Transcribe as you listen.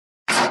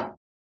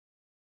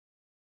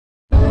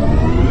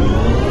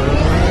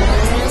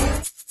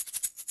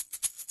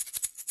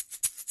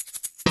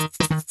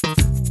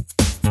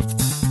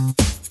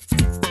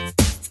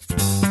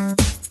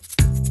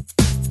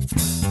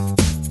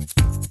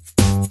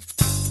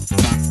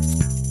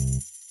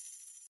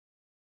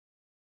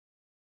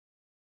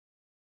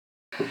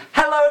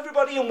Hello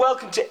everybody and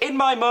welcome to In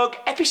My Mug,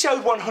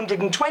 episode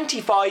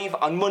 125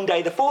 on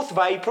Monday the 4th of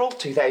April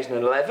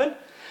 2011.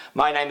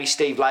 My name is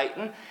Steve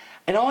Layton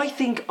and I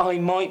think I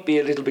might be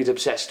a little bit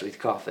obsessed with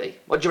coffee.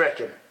 What do you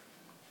reckon?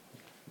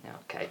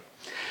 Okay.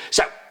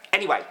 So,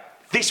 anyway,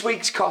 this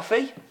week's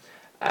coffee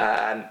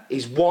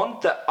is one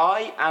that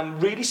I am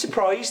really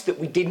surprised that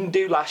we didn't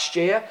do last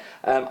year.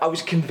 I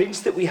was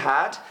convinced that we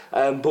had,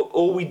 but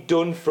all we'd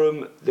done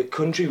from the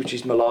country, which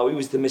is Malawi,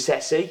 was the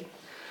Misesi.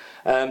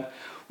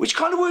 Which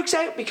kind of works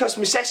out because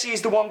Misesi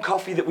is the one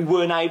coffee that we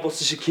weren't able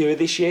to secure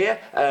this year,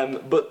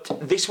 but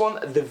this one,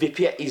 the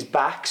Vipia, is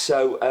back,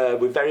 so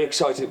we're very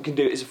excited that we can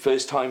do it as a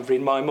first time for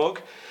In My Mug.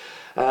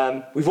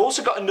 We've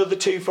also got another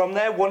two from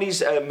there. One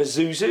is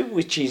Mazuzu,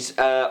 which is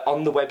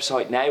on the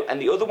website now, and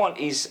the other one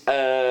is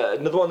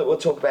another one that we'll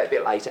talk about a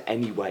bit later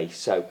anyway.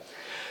 So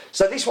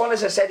this one,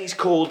 as I said, is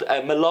called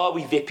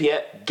Malawi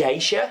Vipia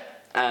Geisha.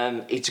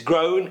 It's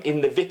grown in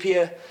the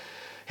Vipia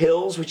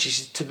Hills, which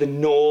is to the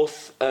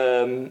north,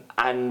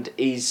 and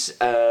is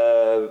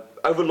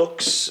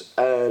overlooks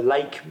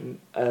Lake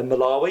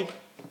Malawi,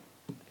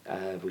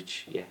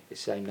 which is the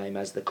same name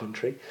as the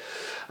country.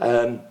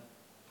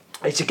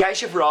 It's a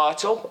geisha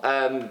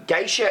varietal.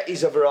 Geisha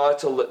is a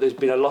varietal that there's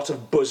been a lot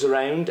of buzz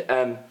around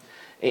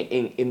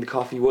in the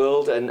coffee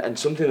world, and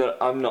something that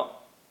I'm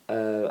not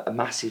a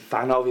massive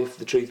fan of, if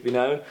the truth be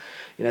known.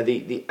 You know,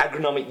 the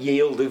agronomic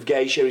yield of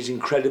geisha is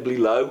incredibly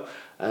low.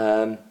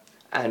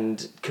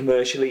 And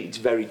commercially it's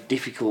very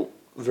difficult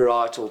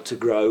varietal to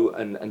grow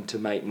and to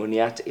make money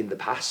at in the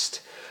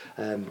past.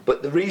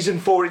 But the reason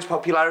for its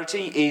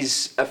popularity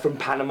is from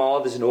Panama.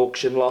 There's an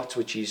auction lot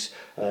which is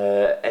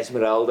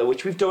Esmeralda,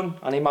 which we've done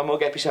on In My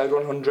Mug episode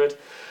 100,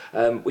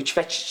 which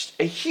fetched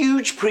a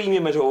huge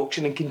premium at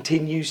auction and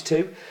continues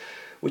to,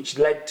 which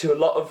led to a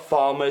lot of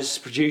farmers,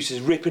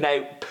 producers ripping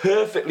out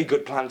perfectly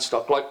good plant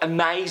stock, like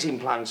amazing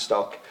plant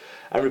stock,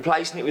 and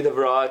replacing it with a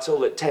varietal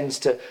that tends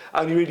to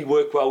only really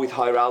work well with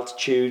higher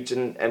altitudes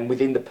and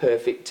within the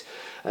perfect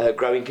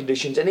growing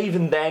conditions. And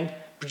even then,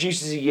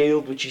 produces a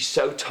yield which is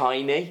so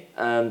tiny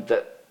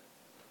that,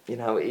 you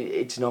know,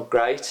 it's not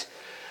great.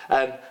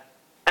 And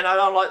I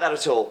don't like that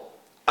at all.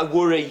 I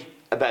worry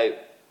about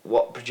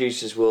what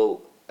producers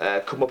will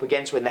come up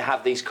against when they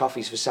have these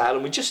coffees for sale,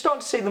 and we're just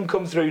starting to see them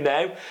come through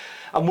now.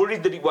 I'm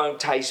worried that it won't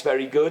taste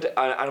very good, and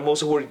I'm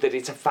also worried that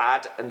it's a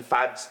fad, and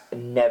fads are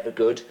never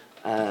good.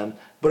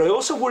 But I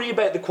also worry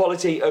about the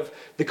quality of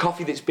the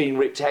coffee that's being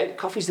ripped out,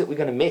 coffees that we're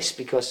going to miss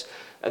because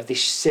of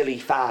this silly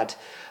fad.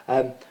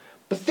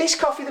 But this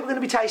coffee that we're going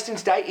to be tasting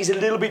today is a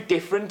little bit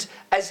different,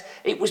 as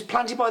it was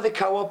planted by the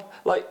co-op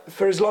like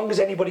for as long as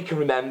anybody can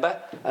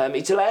remember.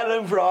 It's a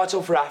heirloom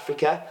varietal for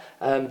Africa.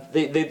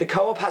 The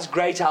co-op has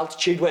great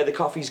altitude where the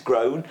coffee's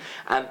grown,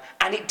 and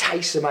it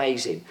tastes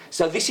amazing.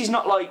 So this is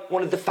not like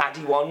one of the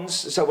faddy ones,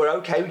 so we're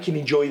okay, we can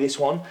enjoy this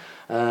one.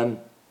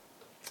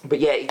 But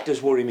yeah, it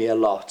does worry me a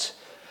lot.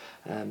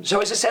 So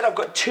as I said, I've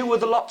got two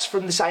other lots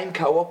from the same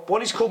co-op.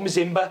 One is called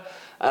Mazimba,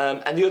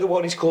 and the other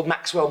one is called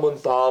Maxwell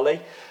Munthali.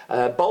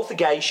 Both are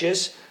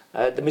geishas.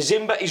 The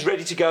Mazimba is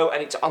ready to go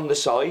and it's on the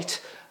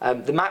site.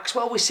 The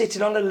Maxwell we're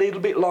sitting on a little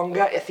bit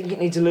longer. I think it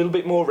needs a little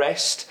bit more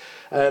rest.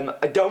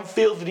 I don't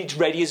feel that it's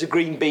ready as a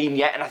green bean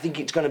yet, and I think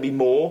it's going to be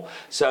more.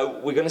 So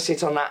we're going to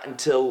sit on that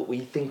until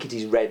we think it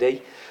is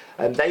ready.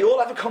 They all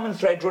have a common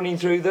thread running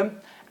through them,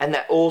 and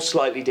they're all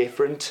slightly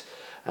different.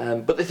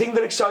 But the thing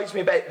that excites me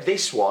about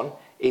this one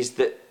is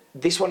that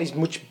this one is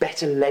much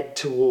better led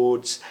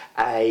towards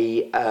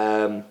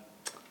an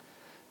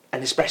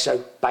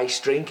espresso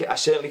based drink. I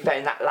certainly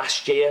found that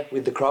last year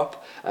with the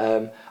crop.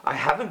 I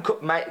haven't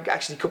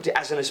actually cooked it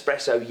as an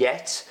espresso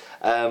yet.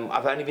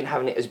 I've only been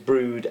having it as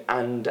brewed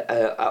and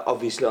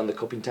obviously on the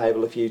cupping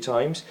table a few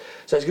times.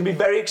 So it's going to be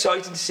very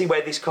exciting to see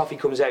where this coffee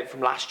comes out from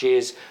last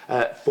year's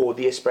for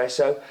the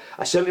espresso.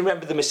 I certainly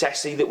remember the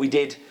Misesi that we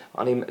did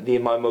on the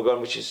In My Mug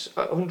on, which is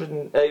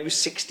it was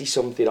 60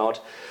 something odd.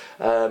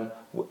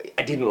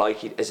 I didn't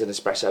like it as an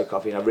espresso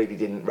coffee, and I really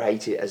didn't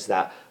rate it as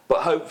that.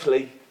 But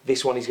hopefully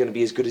this one is going to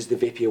be as good as the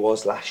Vipia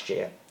was last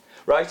year.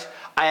 Right,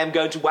 I am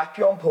going to whack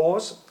you on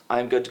pause. I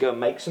am going to go and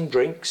make some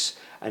drinks,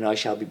 and I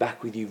shall be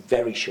back with you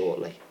very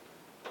shortly.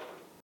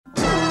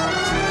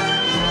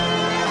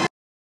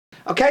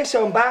 Okay,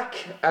 so I'm back.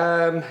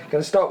 Going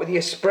to start with the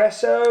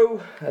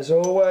espresso, as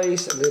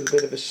always, a little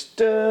bit of a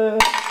stir.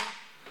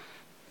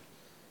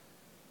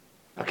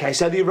 Okay,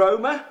 so the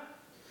aroma,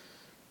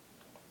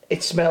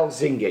 it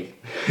smells zingy.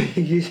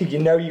 You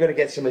know you're going to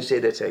get some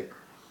acidity.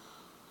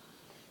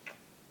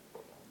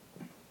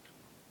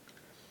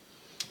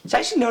 It's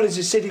actually not as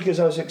acidic as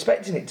I was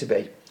expecting it to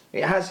be.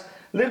 It has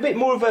a little bit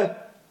more of a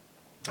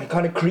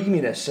kind of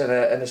creaminess and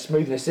a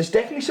smoothness. There's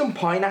definitely some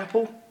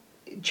pineapple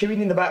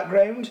chewing in the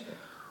background,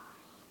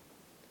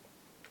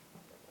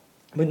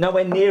 but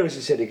nowhere near as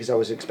acidic as I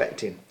was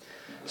expecting.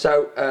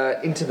 So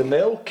into the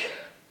milk.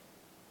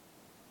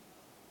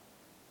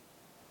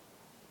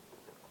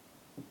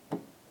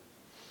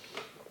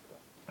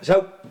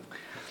 So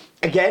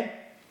again,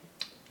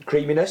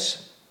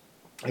 creaminess,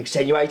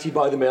 extenuated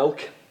by the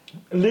milk.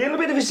 A little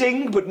bit of a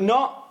zing, but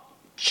not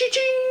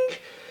ching.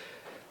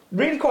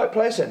 really quite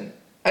pleasant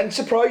and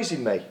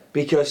surprising me,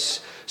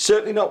 because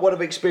certainly not what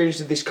I've experienced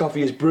with this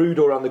coffee as brewed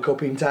or on the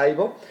cupping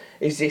table,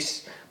 is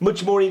this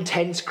much more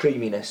intense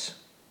creaminess.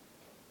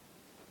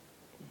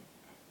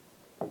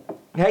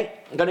 Okay,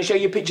 I'm going to show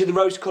you a picture of the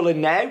roast colour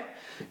now.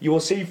 You will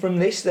see from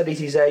this that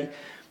it is a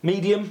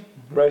medium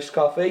roast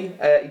coffee.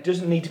 It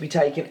doesn't need to be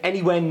taken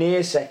anywhere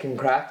near second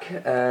crack.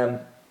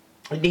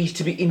 It needs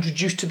to be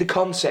introduced to the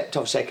concept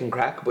of second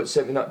crack, but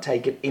certainly not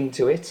taken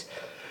into it.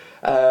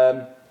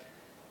 Yep,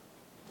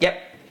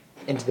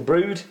 into the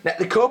brewed. Now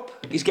the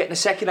cup is getting a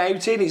second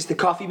outing. It's the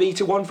Coffee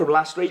Meter one from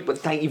last week, but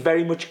thank you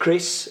very much,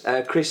 Chris.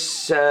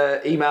 Chris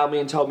emailed me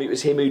and told me it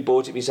was him who'd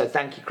bought it. So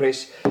thank you,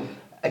 Chris.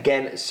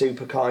 Again,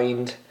 super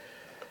kind.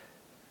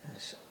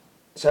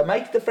 So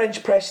make the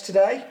French press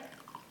today.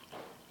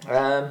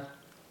 I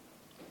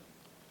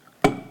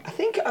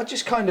think I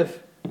just kind of...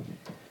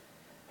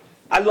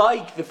 I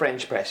like the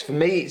French press. For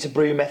me, it's a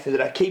brew method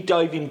that I keep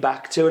diving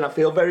back to and I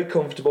feel very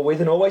comfortable with,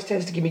 and always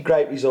tends to give me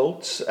great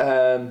results.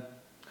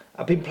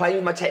 I've been playing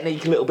with my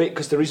technique a little bit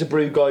because there is a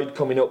brew guide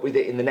coming up with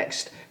it in the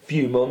next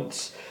few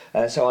months.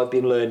 So I've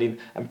been learning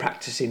and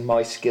practicing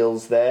my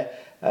skills there.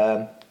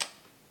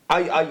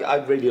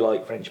 I really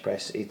like French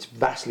press. It's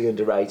vastly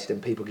underrated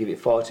and people give it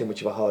far too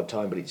much of a hard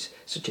time, but it's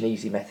such an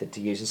easy method to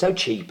use and so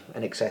cheap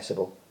and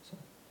accessible.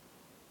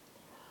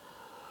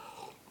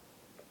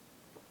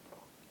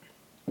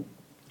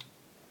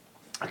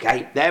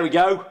 Okay, there we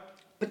go.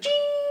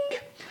 Ba-ching!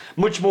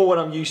 Much more what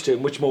I'm used to,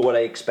 much more what I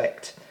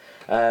expect.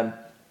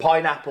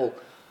 Pineapple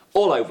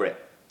all over it,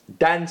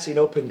 dancing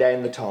up and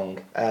down the tongue.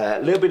 A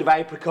little bit of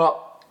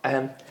apricot,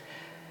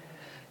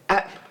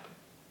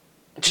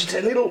 just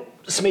a little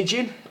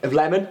smidgen of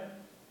lemon.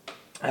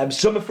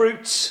 Summer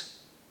fruits,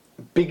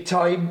 big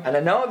time. And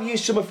I know I've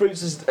used summer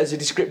fruits as a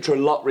descriptor a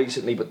lot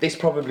recently, but this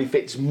probably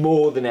fits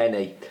more than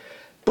any.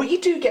 But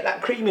you do get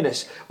that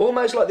creaminess,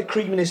 almost like the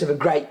creaminess of a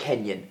Great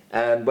Kenyan,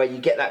 where you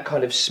get that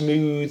kind of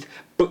smooth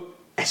but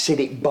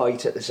acidic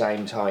bite at the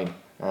same time.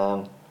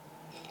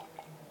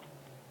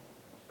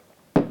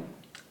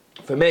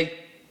 For me,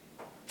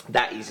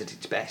 that is at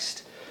its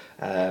best.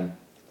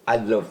 I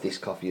love this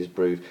coffee as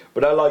brewed,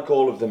 but I like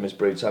all of them as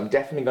brewed, so I'm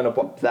definitely going to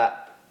put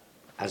that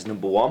as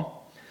number one.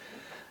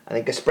 I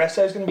think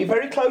espresso is going to be a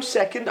very close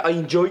second. I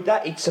enjoyed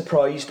that, it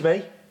surprised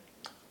me.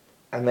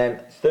 And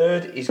then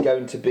third is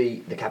going to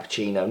be the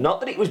cappuccino. Not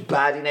that it was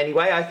bad in any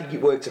way, I think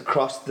it worked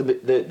across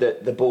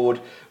the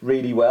board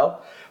really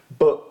well,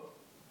 but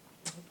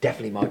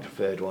definitely my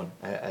preferred one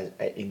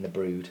in the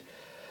brewed.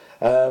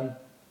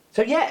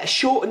 So yeah, a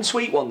short and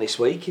sweet one this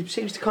week. It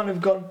seems to kind of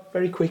have gone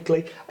very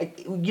quickly.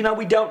 You know,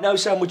 we don't know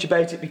so much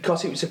about it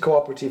because it was a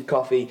cooperative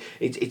coffee.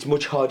 It's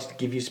much harder to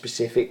give you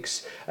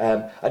specifics.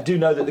 I do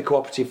know that the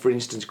cooperative, for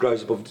instance,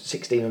 grows above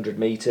 1,600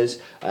 metres.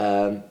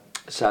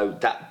 So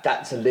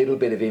that's a little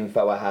bit of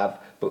info I have,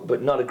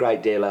 but not a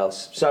great deal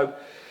else. So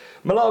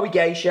Malawi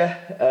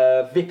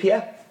Geisha,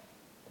 Vipia,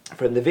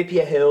 from the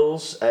Vipia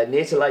Hills,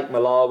 near to Lake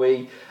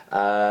Malawi,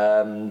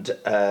 and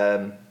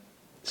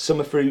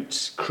summer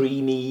fruits,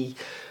 creamy,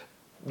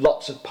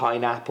 lots of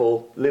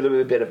pineapple, a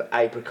little bit of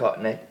apricot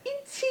and a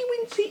incy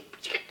wincy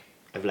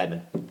of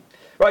lemon.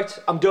 Right,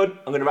 I'm done.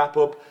 I'm going to wrap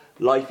up.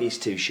 Life is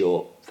too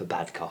short for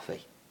bad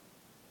coffee.